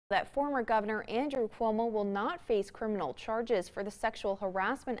That former Governor Andrew Cuomo will not face criminal charges for the sexual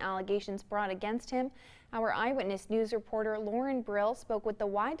harassment allegations brought against him. Our Eyewitness News reporter Lauren Brill spoke with the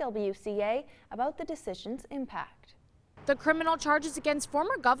YWCA about the decision's impact. The criminal charges against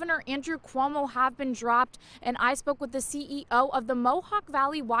former Governor Andrew Cuomo have been dropped, and I spoke with the CEO of the Mohawk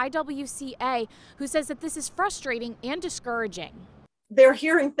Valley YWCA, who says that this is frustrating and discouraging. They're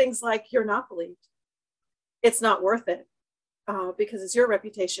hearing things like, "You're not believed. It's not worth it." Because it's your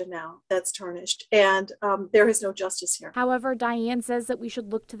reputation now that's tarnished, and there is no justice here. However, Diane says that we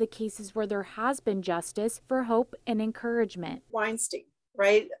should look to the cases where there has been justice for hope and encouragement. Weinstein,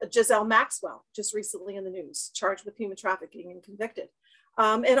 right? Giselle Maxwell, just recently in the news, charged with human trafficking and convicted.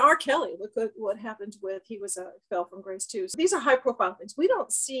 And R. Kelly, look at what happened with, he fell from grace too. So these are high profile things. We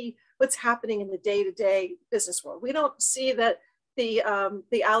don't see what's happening in the day-to-day business world. We don't see that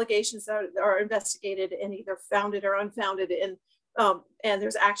the allegations that are investigated and either founded or unfounded, and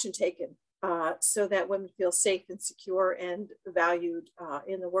there's action taken so that women feel safe and secure and valued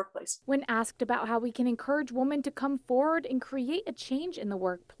in the workplace. When asked about how we can encourage women to come forward and create a change in the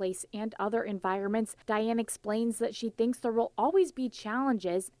workplace and other environments, Diane explains that she thinks there will always be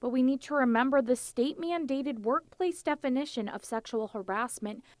challenges, but we need to remember the state-mandated workplace definition of sexual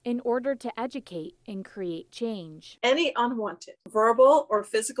harassment in order to educate and create change. Any unwanted verbal or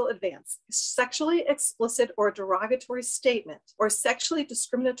physical advance, sexually explicit or derogatory statement, or sexually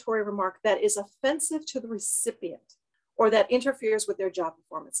discriminatory remark that is offensive to the recipient or that interferes with their job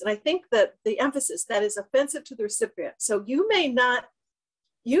performance. And I think that the emphasis that is offensive to the recipient. So you may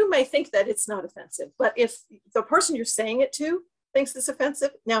think that it's not offensive, but if the person you're saying it to thinks it's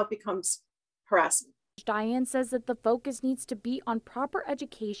offensive, now it becomes harassment. Diane says that the focus needs to be on proper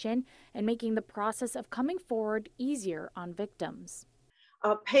education and making the process of coming forward easier on victims.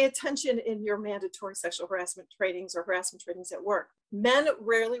 Pay attention in your mandatory sexual harassment trainings or harassment trainings at work. Men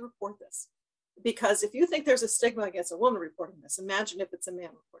rarely report this, because if you think there's a stigma against a woman reporting this, imagine if it's a man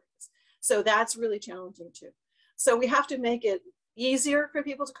reporting this. So that's really challenging too. So we have to make it easier for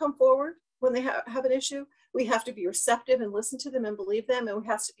people to come forward when they have an issue. We have to be receptive and listen to them and believe them, and we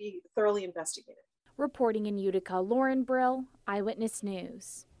have to be thoroughly investigated. Reporting in Utica, Lauren Brill, Eyewitness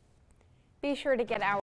News. Be sure to get our